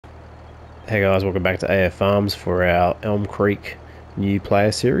Hey guys, welcome back to AF Farms for our Elm Creek new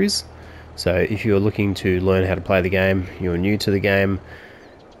player series. So if you're looking to learn how to play the game, you're new to the game,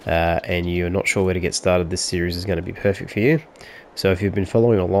 and you're not sure where to get started, this series is going to be perfect for you. So if you've been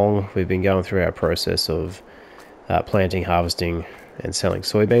following along, we've been going through our process of planting, harvesting and selling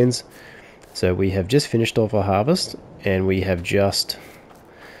soybeans. So we have just finished off our harvest and we have just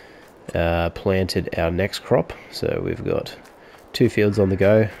planted our next crop. So we've got 2 fields on the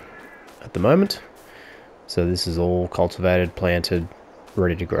go at the moment. So this is all cultivated, planted,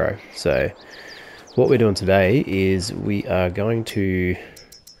 ready to grow. So what we're doing today is we are going to,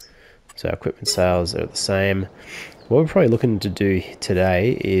 so our equipment sales are the same. What we're probably looking to do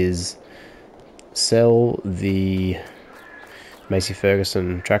today is sell the Massey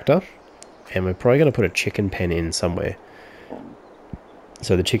Ferguson Tractor, and we're probably going to put a chicken pen in somewhere.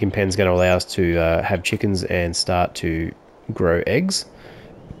 So the chicken pen is going to allow us to have chickens and start to grow eggs.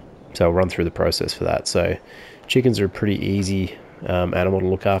 So I'll run through the process for that. So chickens are a pretty easy animal to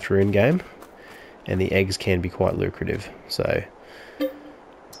look after in game, and the eggs can be quite lucrative. So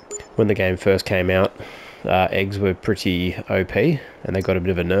when the game first came out, eggs were pretty OP and they got a bit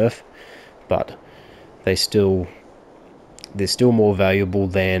of a nerf, but they're still more valuable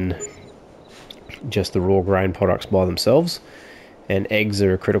than just the raw grain products by themselves. And eggs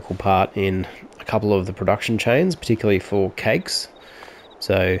are a critical part in a couple of the production chains, particularly for cakes.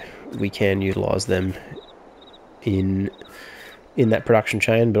 So we can utilize them in that production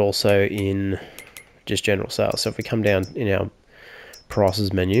chain, but also in just general sales. So if we come down in our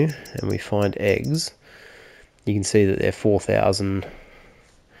prices menu and we find eggs, you can see that they're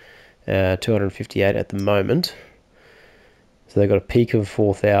 4,258 at the moment. So they've got a peak of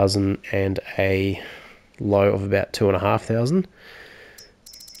 4,000 and a low of about 2,500.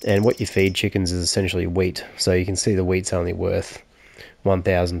 And what you feed chickens is essentially wheat. So you can see the wheat's only worth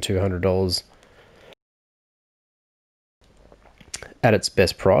 $1,200 at its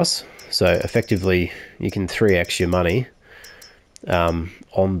best price. So effectively you can 3x your money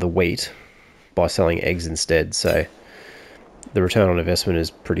on the wheat by selling eggs instead. So the return on investment is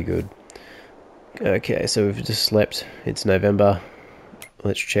pretty good. Okay, so we've just slept. It's November.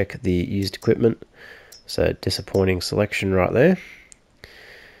 Let's check the used equipment. So disappointing selection right there.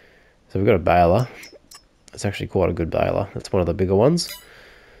 So we've got a baler. It's actually quite a good baler. That's one of the bigger ones.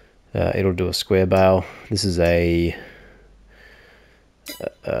 It'll do a square bale. This is a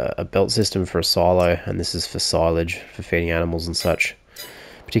belt system for a silo, and this is for silage for feeding animals and such,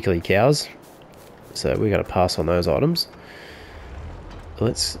 particularly cows. So we're going to pass on those items.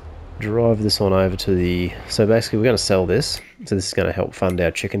 Let's drive this on over to the, so basically we're going to sell this. So this is going to help fund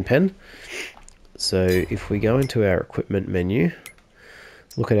our chicken pen. So if we go into our equipment menu,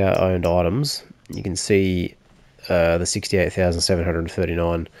 look at our owned items, you can see the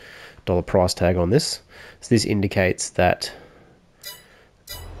 $68,739 price tag on this. So this indicates that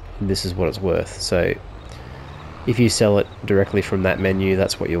this is what it's worth. So if you sell it directly from that menu,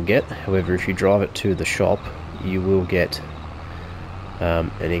 that's what you'll get. However, if you drive it to the shop, you will get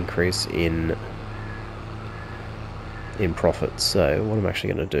an increase in profits. So what I'm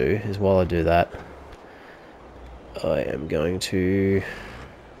actually going to do is, while I do that, I am going to,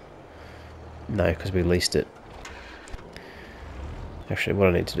 no, because we leased it. Actually, what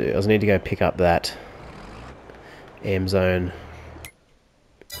I need to do is I need to go pick up that Amazon.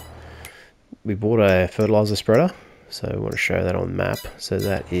 We bought a fertilizer spreader, so I want to show that on the map. So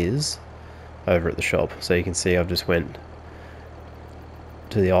that is over at the shop. So you can see I've just went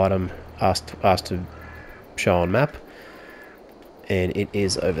to the item, asked to show on map, and it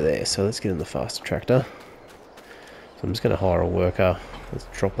is over there. So let's get in the faster tractor. So I'm just going to hire a worker. Let's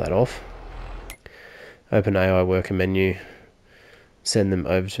drop that off. Open AI worker menu. Send them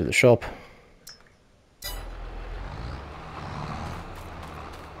over to the shop.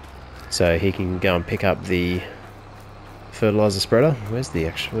 So he can go and pick up the fertilizer spreader. Where's the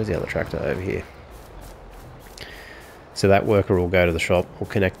other tractor? Over here. So that worker will go to the shop. We'll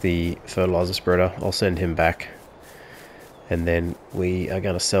connect the fertilizer spreader. I'll send him back, and then we are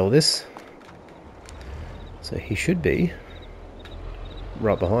going to sell this. So he should be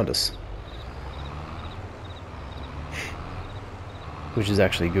right behind us, which is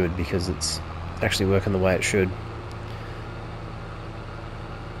actually good because it's actually working the way it should.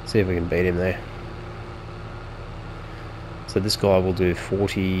 See if we can beat him there. So this guy will do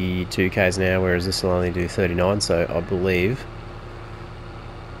 42 k's an hour, whereas this will only do 39. So I believe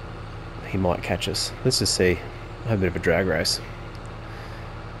he might catch us. Let's just see. Have a bit of a drag race.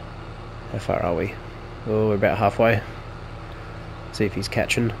 How far are we? Oh, we're about halfway. See if he's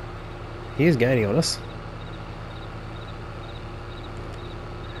catching. He is gaining on us.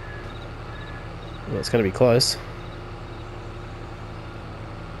 Well, it's going to be close.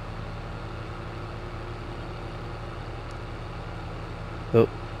 Oh,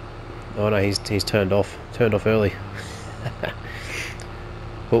 oh no, he's turned off early.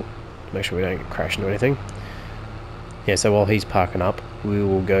 Oh, make sure we don't get crashed into anything. Yeah, so while he's parking up, we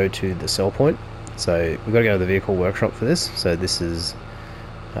will go to the sell point. So we've got to go to the vehicle workshop for this. So this is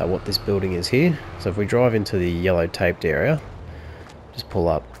what this building is here. So if we drive into the yellow taped area, just pull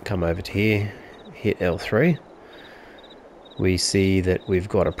up, come over to here, hit L3. We see that we've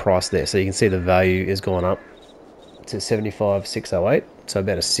got a price there. So you can see the value has gone up to 75,608. So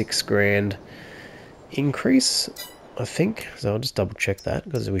about a $6,000 increase, I think. So I'll just double check that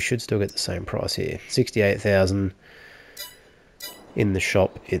because we should still get the same price here. 68,000 in the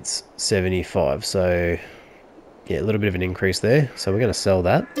shop. It's 75. So yeah, a little bit of an increase there. So we're going to sell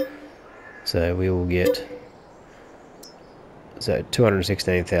that. So we will get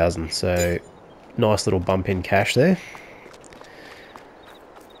 216,000. So nice little bump in cash there.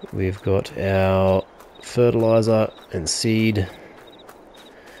 We've got our fertilizer and seed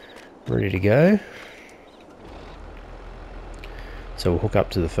ready to go. So we'll hook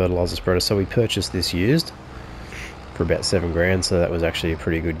up to the fertilizer spreader. So we purchased this used for about $7,000, so that was actually a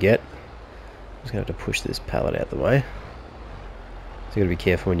pretty good get. I'm just going to have to push this pallet out the way. So you got to be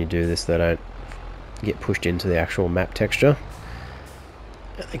careful when you do this, they don't get pushed into the actual map texture.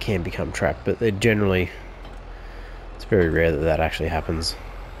 They can become trapped, but they're generally, it's very rare that that actually happens.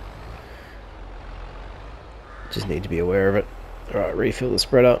 Just need to be aware of it. Alright, refill the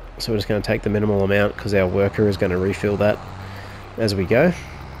spreader. So we're just going to take the minimal amount because our worker is going to refill that as we go.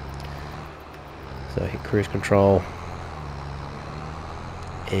 So hit cruise control.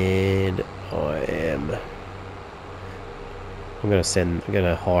 And I'm going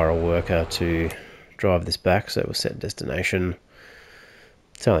to hire a worker to drive this back. So we'll set destination.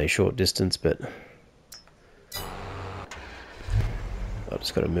 It's only a short distance, but I've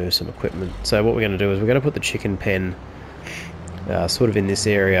just got to move some equipment. So what we're going to do is we're going to put the chicken pen sort of in this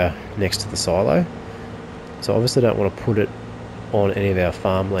area next to the silo. So obviously don't want to put it on any of our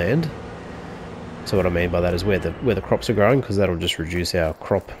farmland. So what I mean by that is where the crops are growing, because that'll just reduce our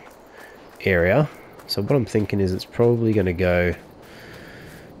crop area. So what I'm thinking is it's probably going to go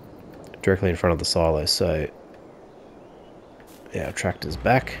directly in front of the silo. So yeah, our tractor's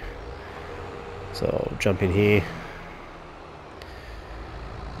back. So I'll jump in here.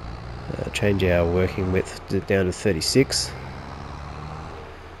 Change our working width down to 36.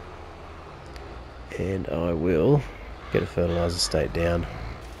 And I will get a fertilizer state down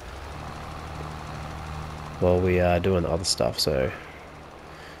while we are doing the other stuff. So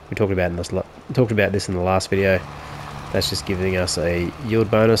we talked about this in the last video. That's just giving us a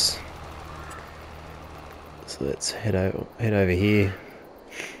yield bonus. So let's head over here.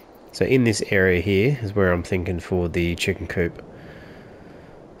 So in this area here is where I'm thinking for the chicken coop.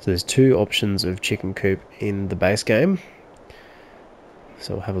 So there's two options of chicken coop in the base game.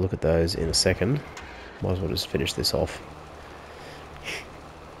 So we'll have a look at those in a second. Might as well just finish this off,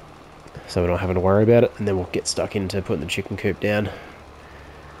 so we're not having to worry about it, and then we'll get stuck into putting the chicken coop down.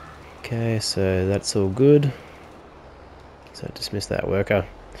 Okay, so that's all good. So dismiss that worker.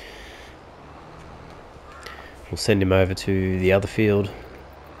 We'll send him over to the other field.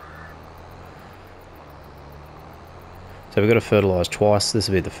 So we've got to fertilise twice. This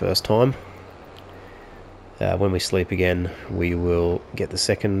will be the first time. When we sleep again, we will get the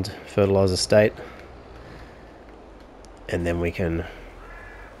second fertiliser state, and then we can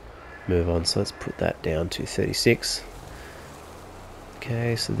move on. So let's put that down to 36.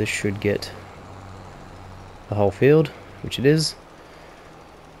 Okay, so this should get the whole field, which it is.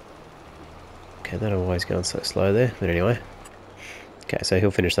 Okay, that always going so slow there, but anyway. Okay, so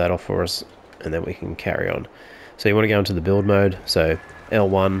he'll finish that off for us, and then we can carry on. So you want to go into the build mode. So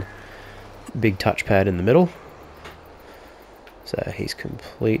L1, big touchpad in the middle. So he's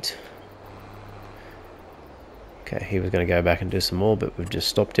complete. Okay, he was going to go back and do some more, but we've just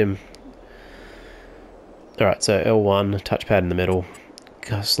stopped him. Alright, so L1, touchpad in the middle.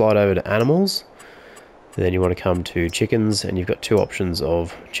 Slide over to animals. And then you want to come to chickens, and you've got two options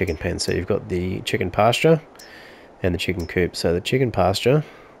of chicken pen. So you've got the chicken pasture and the chicken coop. So the chicken pasture,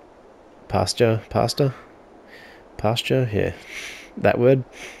 yeah, that word.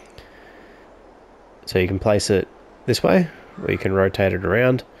 So you can place it this way, or you can rotate it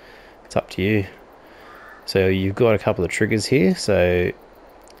around. It's up to you. So you've got a couple of triggers here. So you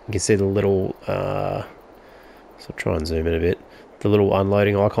can see the little, so I'll try and zoom in a bit. The little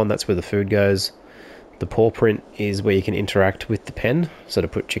unloading icon, that's where the food goes. The paw print is where you can interact with the pen, so to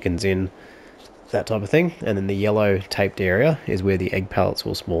put chickens in, that type of thing. And then the yellow taped area is where the egg pellets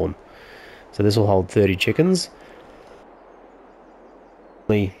will spawn. So this will hold 30 chickens.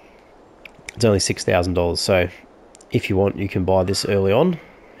 It's only $6,000, so if you want, you can buy this early on.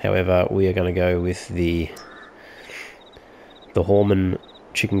 However, we are going to go with the Horman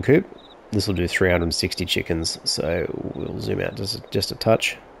chicken coop. This will do 360 chickens, so we'll zoom out just a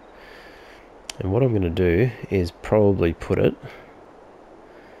touch. And what I'm going to do is probably put it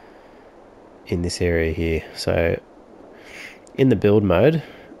in this area here. So in the build mode,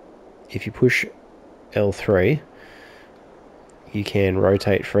 if you push L3, you can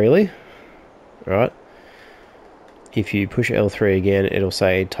rotate freely, right? If you push L3 again, it'll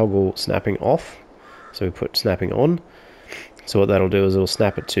say toggle snapping off. So we put snapping on. So what that'll do is it'll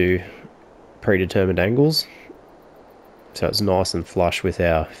snap it to predetermined angles. So it's nice and flush with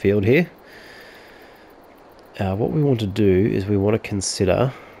our field here. What we want to do is we want to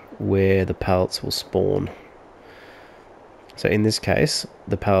consider where the pallets will spawn. So in this case,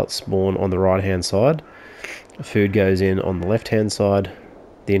 the pallets spawn on the right hand side. Food goes in on the left hand side.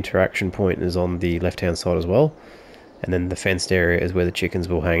 The interaction point is on the left hand side as well. And then the fenced area is where the chickens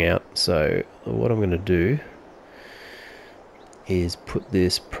will hang out. So what I'm going to do is put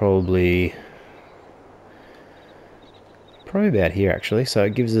this probably about here actually. So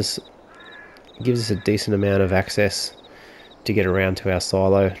it gives us a decent amount of access to get around to our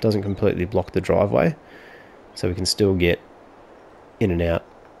silo. It doesn't completely block the driveway, so we can still get in and out.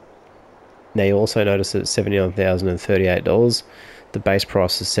 Now you also notice that it's $79,038. The base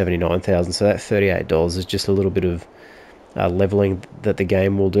price is $79,000, so that $38 is just a little bit of leveling that the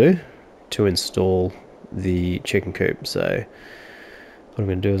game will do to install the chicken coop. So what I'm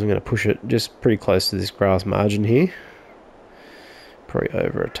going to do is I'm going to push it just pretty close to this grass margin here, probably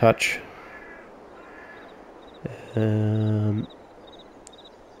over a touch. Because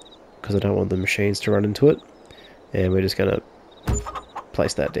I don't want the machines to run into it, and we're just going to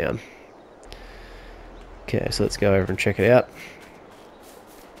place that down. Okay, so let's go over and check it out.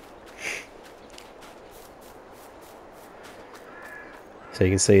 So you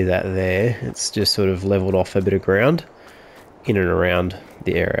can see that there, it's just sort of leveled off a bit of ground in and around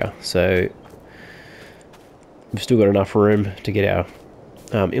the area. So we've still got enough room to get our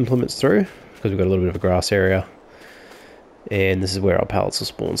implements through, because we've got a little bit of a grass area. And this is where our pallets will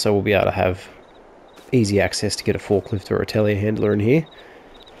spawn, so we'll be able to have easy access to get a forklift or a telehandler in here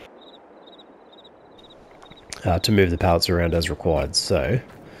to move the pallets around as required. So,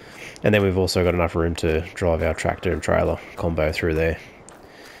 and then we've also got enough room to drive our tractor and trailer combo through there.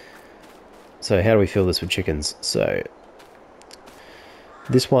 So how do we fill this with chickens? So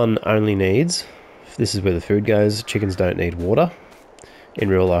this one only needs, this is where the food goes. Chickens don't need water. In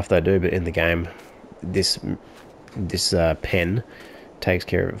real life they do, but in the game this pen takes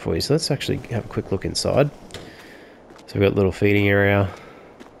care of it for you. So let's actually have a quick look inside. So we've got a little feeding area,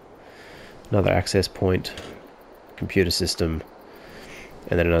 another access point, computer system,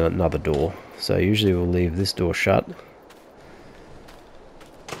 and then another door. So usually we'll leave this door shut,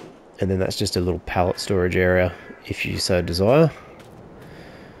 and then that's just a little pallet storage area if you so desire.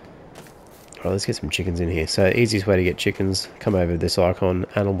 Alright, let's get some chickens in here. So easiest way to get chickens, come over to this icon,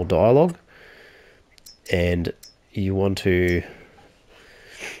 animal dialogue, and you want to,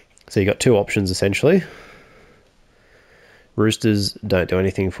 so you got two options essentially. Roosters don't do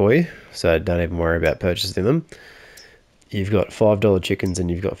anything for you, so don't even worry about purchasing them. You've got $5 chickens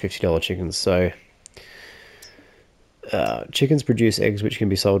and you've got $50 chickens. So chickens produce eggs which can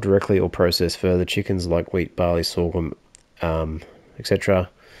be sold directly or processed further. Chickens like wheat, barley, sorghum, etc.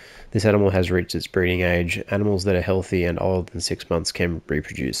 This animal has reached its breeding age. Animals that are healthy and older than 6 months can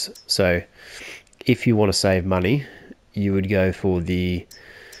reproduce. So if you want to save money, you would go for the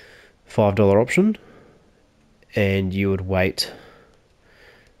 $5 option, and you would wait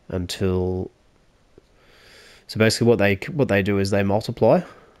until, so basically what they do is they multiply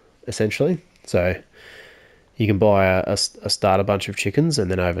essentially. So you can buy a starter bunch of chickens,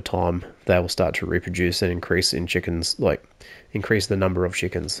 and then over time they will start to reproduce and increase in chickens, like increase the number of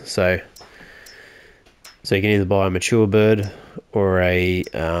chickens. So you can either buy a mature bird or a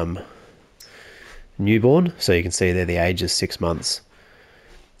newborn. So you can see there the age is 6 months,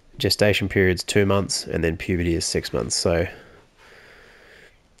 gestation period's 2 months, and then puberty is 6 months. So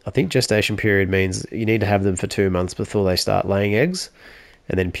I think gestation period means you need to have them for 2 months before they start laying eggs,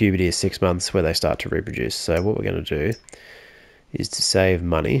 and then puberty is 6 months where they start to reproduce. So what we're going to do is, to save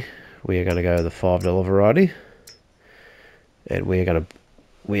money, we are going to go the $5 variety, and we are going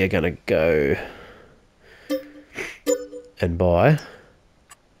to go and buy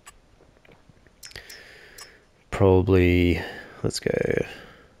probably, let's go,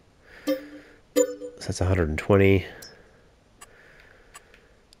 so that's 120.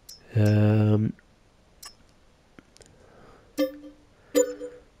 $180.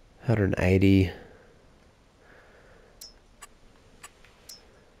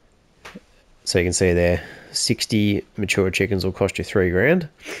 So you can see there, 60 mature chickens will cost you $3,000.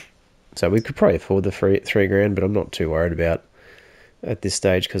 So we could probably afford the $3,000, but I'm not too worried about at this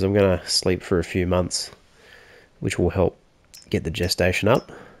stage because I'm going to sleep for a few months, which will help get the gestation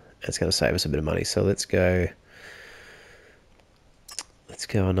up. It's going to save us a bit of money. So let's go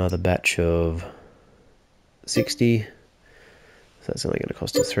another batch of 60. So that's only going to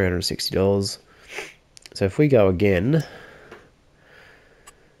cost us $360. So if we go again,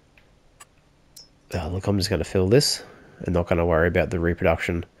 oh, look, I'm just going to fill this and not going to worry about the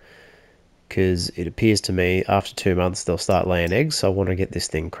reproduction, because it appears to me after 2 months they'll start laying eggs. So I want to get this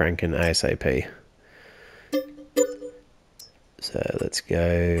thing cranking ASAP. So let's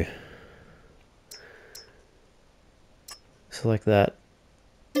go, select that,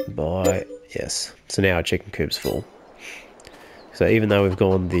 buy, yes. So now our chicken coop's full. So even though we've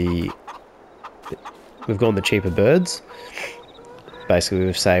gone the cheaper birds, basically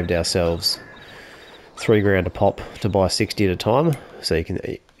we've saved ourselves $3,000 a pop to buy 60 at a time. So you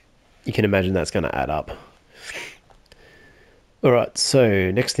can imagine that's going to add up. All right,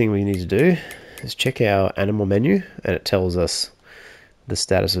 so next thing we need to do is check our animal menu, and it tells us the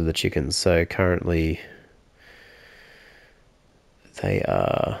status of the chickens. So currently they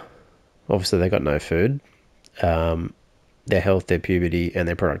are, obviously they got no food, their health, their puberty, and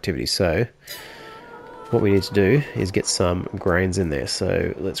their productivity. So what we need to do is get some grains in there.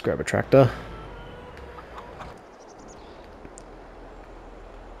 So let's grab a tractor.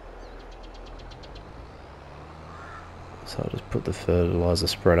 So I'll just put the fertilizer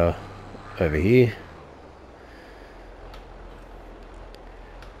spreader over here.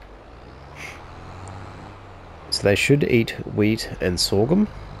 So they should eat wheat and sorghum.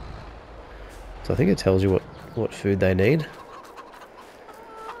 So I think it tells you what food they need.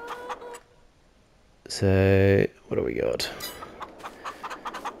 So what do we got?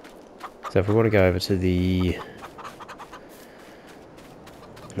 So if we want to go over to the...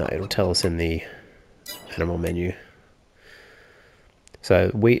 No, it'll tell us in the animal menu. So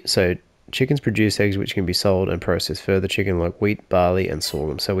chickens produce eggs which can be sold and processed further. Chicken like wheat, barley, and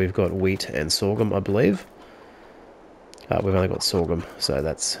sorghum. So we've got wheat and sorghum, I believe. We've only got sorghum, so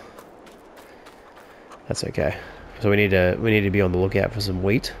that's okay. So we need to be on the lookout for some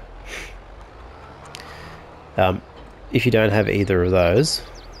wheat. If you don't have either of those,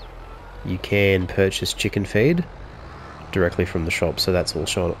 you can purchase chicken feed directly from the shop. So that's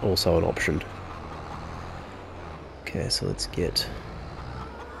also an option. Okay, so let's get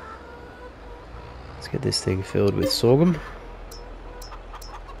this thing filled with sorghum.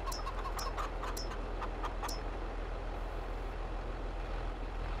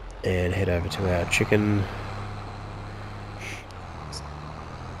 And head over to our chicken.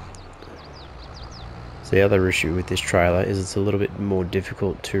 So the other issue with this trailer is it's a little bit more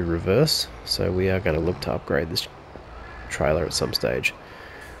difficult to reverse. So we are going to look to upgrade this trailer at some stage.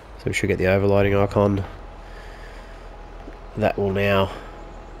 So we should get the overlighting icon. That will now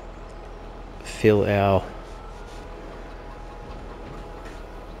fill our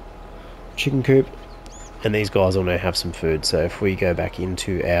chicken coop, and these guys will now have some food. So if we go back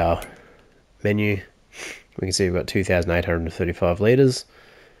into our menu, we can see we've got 2,835 litres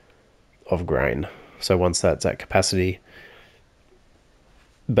of grain. So once that's at capacity,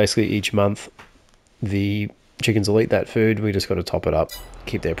 basically each month the chickens will eat that food. We just got to top it up,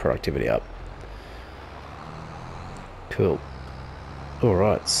 keep their productivity up. Cool.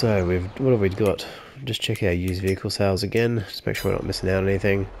 Alright, so what have we got? Just check our used vehicle sales again, just make sure we're not missing out on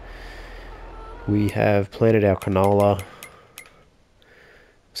anything. We have planted our canola,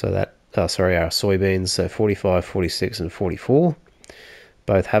 so that, our soybeans, so 45, 46 and 44,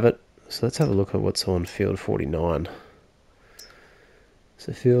 both have it. So let's have a look at what's on field 49.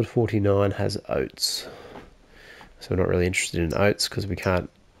 So field 49 has oats, so we're not really interested in oats because we can't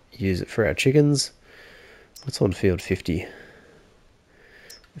use it for our chickens. What's on field 50?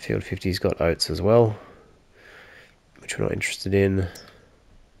 Field 50's got oats as well, which we're not interested in.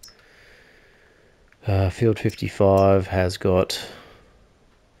 Field 55 has got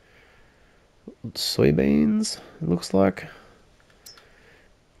soybeans, it looks like.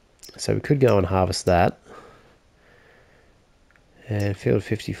 So we could go and harvest that. And field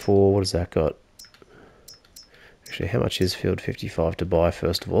 54, what has that got? Actually, how much is field 55 to buy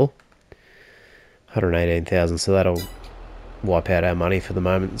first of all? 118,000, so that'll wipe out our money for the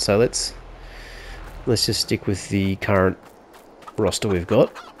moment. So let's just stick with the current roster we've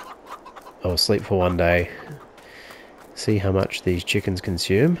got. I'll sleep for one day, see how much these chickens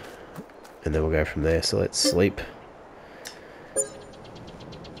consume. and then we'll go from there. So let's sleep.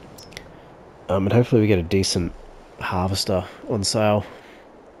 And hopefully we get a decent harvester on sale.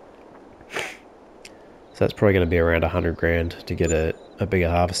 So that's probably going to be around 100 grand to get a bigger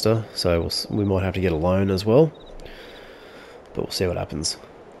harvester. So we might have to get a loan as well, but we'll see what happens.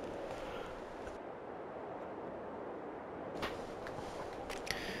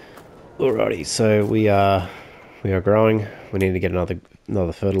 Alrighty, so we are growing. We need to get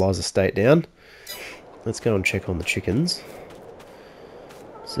another fertilizer state down. Let's go and check on the chickens.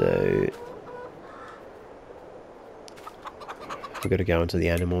 So we've got to go into the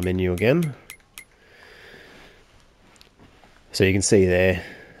animal menu again. So you can see there,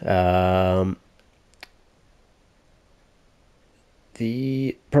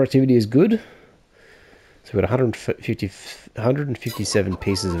 the productivity is good. So we've got 157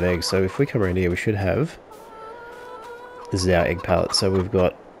 pieces of eggs. So if we come around here, we should have, this is our egg pallet. So we've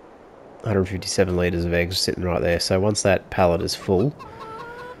got 157 litres of eggs sitting right there. So once that pallet is full,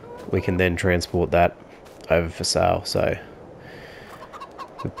 we can then transport that over for sale. So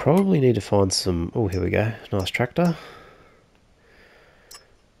we probably need to find some, oh, here we go, nice tractor.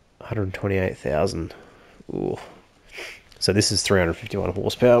 128,000. Ooh. So this is 351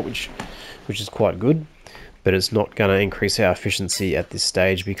 horsepower, which is quite good, but it's not going to increase our efficiency at this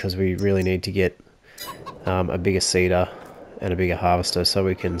stage because we really need to get a bigger seeder and a bigger harvester so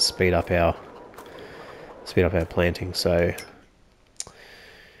we can speed up our planting. So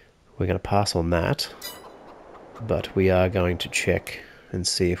we're going to pass on that, but we are going to check and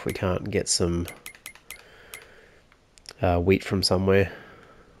see if we can't get some wheat from somewhere,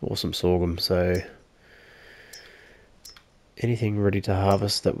 or some sorghum. So anything ready to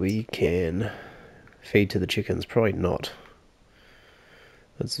harvest that we can feed to the chickens? Probably not.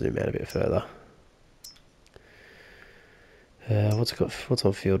 Let's zoom out a bit further. What's it got? What's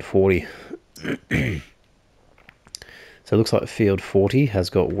on field 40? So it looks like field 40 has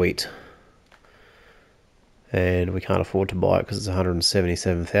got wheat, and we can't afford to buy it because it's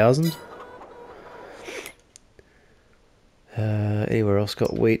 177,000. Anywhere else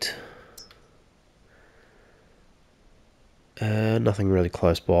got wheat? Nothing really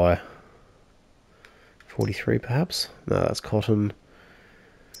close by. 43 perhaps? No, that's cotton.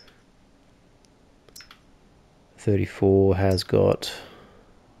 34 has got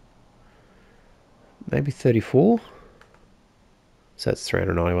maybe 34. So that's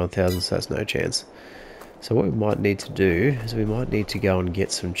 391,000, so that's no chance. So what we might need to do is we might need to go and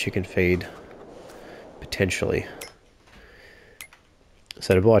get some chicken feed, potentially.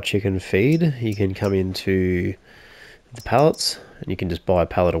 So to buy chicken feed, you can come into the pallets and you can just buy a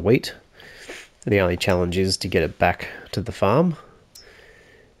pallet of wheat. The only challenge is to get it back to the farm,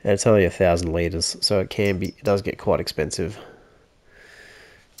 and it's only 1,000 litres, so it does get quite expensive.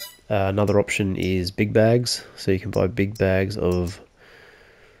 Another option is big bags, so you can buy big bags of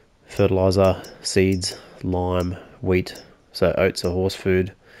fertilizer, seeds, lime, wheat, so oats are horse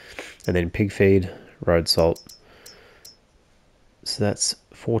food, and then pig feed, road salt. So that's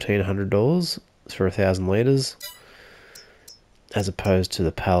 $1,400 for 1,000 litres, as opposed to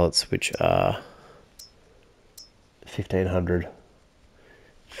the pallets, which are $1,500.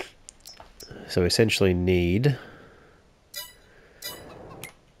 So we essentially need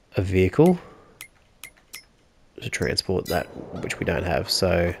a vehicle to transport that, which we don't have.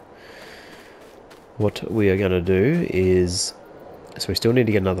 So what we are going to do is, so we still need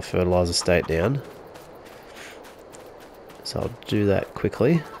to get another fertilizer state down. So I'll do that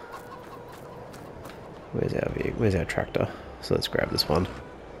quickly. Where's our tractor? So let's grab this one.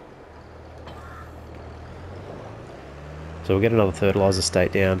 So we'll get another fertilizer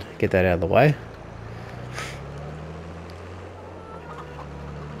state down, get that out of the way.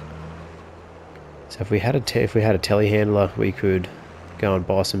 So if we had a telehandler, we could go and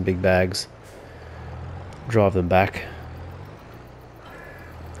buy some big bags, drive them back.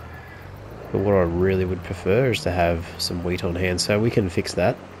 But what I really would prefer is to have some wheat on hand, so we can fix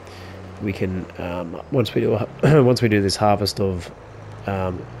that. We can once we do this harvest of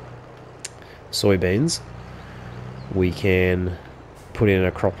soybeans, we can put in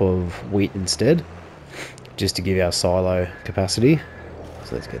a crop of wheat instead, just to give our silo capacity.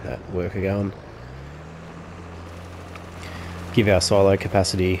 So let's get that worker going. Give our silo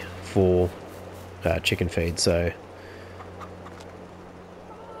capacity for chicken feed. So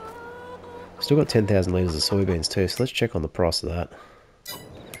still got 10,000 litres of soybeans too, so let's check on the price of that.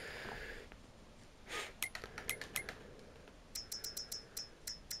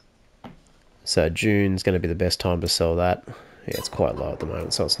 So June's going to be the best time to sell that. Yeah, it's quite low at the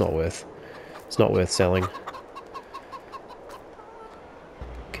moment, so it's not worth selling.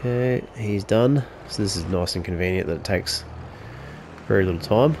 Okay, he's done. So this is nice and convenient that it takes very little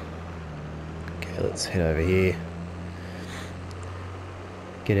time. Okay, let's head over here.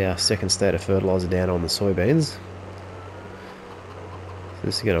 Get our second state of fertilizer down on the soybeans. So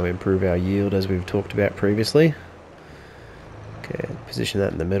this is going to improve our yield as we've talked about previously. Okay, position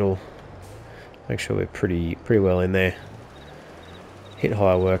that in the middle. Make sure we're pretty well in there. Hit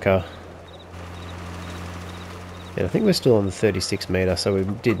high worker. And I think we're still on the 36 metre, so we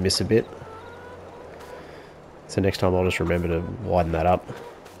did miss a bit. So next time I'll just remember to widen that up.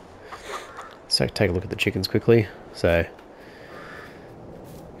 So take a look at the chickens quickly. So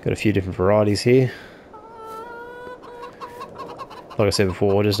got a few different varieties here. Like I said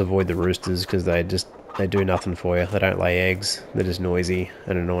before, just avoid the roosters because they do nothing for you. They don't lay eggs. They're just noisy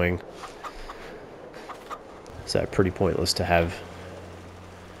and annoying. So pretty pointless to have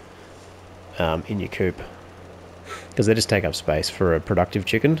in your coop because they just take up space for a productive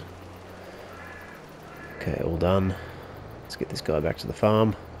chicken. Okay, all done. Let's get this guy back to the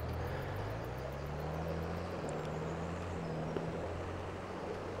farm.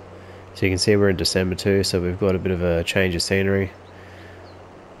 So you can see we're in December too, so we've got a bit of a change of scenery.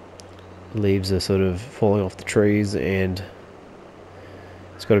 Leaves are sort of falling off the trees and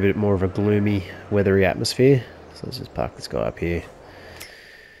it's got a bit more of a gloomy, weathery atmosphere. So let's just park this guy up here.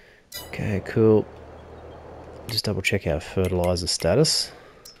 Okay, cool. Just double check our fertilizer status.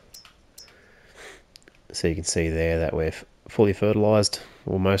 So you can see there that we're fully fertilized,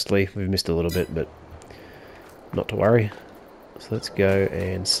 or mostly. We've missed a little bit, but not to worry. So let's go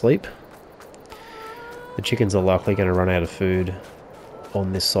and sleep. The chickens are likely going to run out of food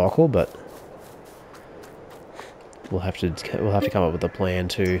on this cycle, but we'll have to come up with a plan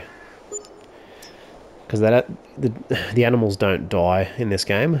to, because the animals don't die in this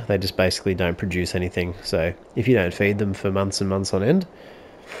game. They just basically don't produce anything. So if you don't feed them for months and months on end,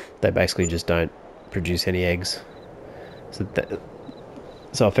 they basically just don't produce any eggs.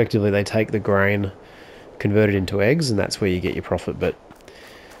 So effectively they take the grain, convert it into eggs, and that's where you get your profit, but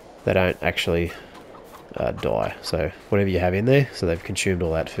they don't actually die. So whatever you have in there, so they've consumed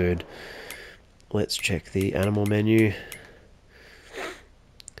all that food. Let's check the animal menu.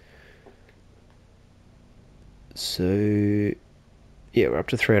 So yeah, we're up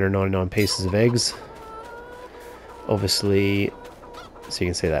to 399 pieces of eggs. Obviously, so you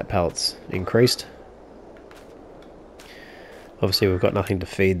can see that pallet's increased. Obviously we've got nothing to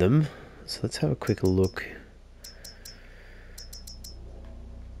feed them, so let's have a quick look.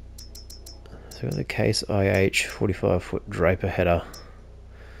 So we've got the Case IH 45-foot Draper header.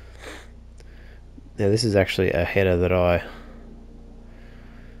 Now this is actually a header that I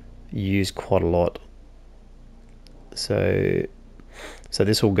use quite a lot. So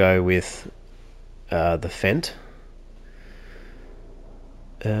this will go with the Fendt.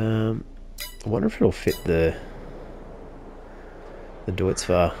 I wonder if it'll fit the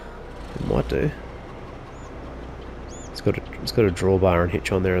Deutz-Fahr. It might do. It's got a drawbar and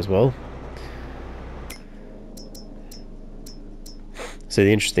hitch on there as well. So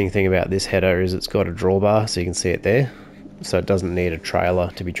the interesting thing about this header is it's got a drawbar, so you can see it there. So it doesn't need a trailer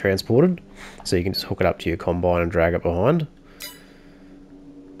to be transported. So you can just hook it up to your combine and drag it behind.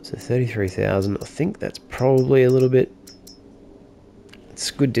 So 33,000, I think that's probably a little bit, it's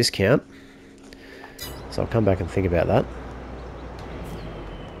a good discount. So I'll come back and think about that.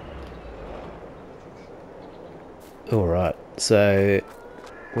 Alright, so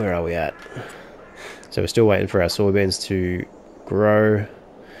where are we at? So we're still waiting for our soybeans to grow.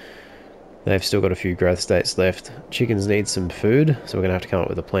 They've still got a few growth states left. Chickens need some food, so we're going to have to come up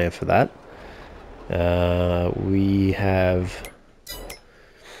with a plan for that. We have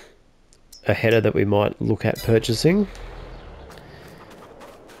a header that we might look at purchasing.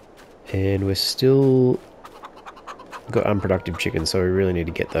 And we're still got unproductive chickens, so we really need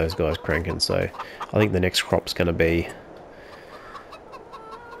to get those guys cranking. So I think the next crop's going to be,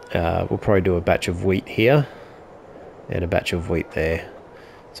 we'll probably do a batch of wheat here and a batch of wheat there.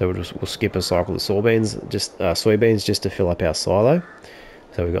 So we'll skip a cycle of soybeans just to fill up our silo.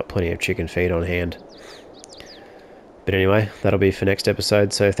 So we've got plenty of chicken feed on hand. But anyway, that'll be for next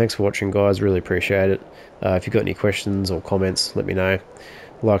episode. So thanks for watching, guys. Really appreciate it. If you've got any questions or comments, let me know.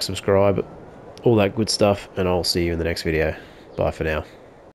 Like, subscribe, all that good stuff, and I'll see you in the next video. Bye for now.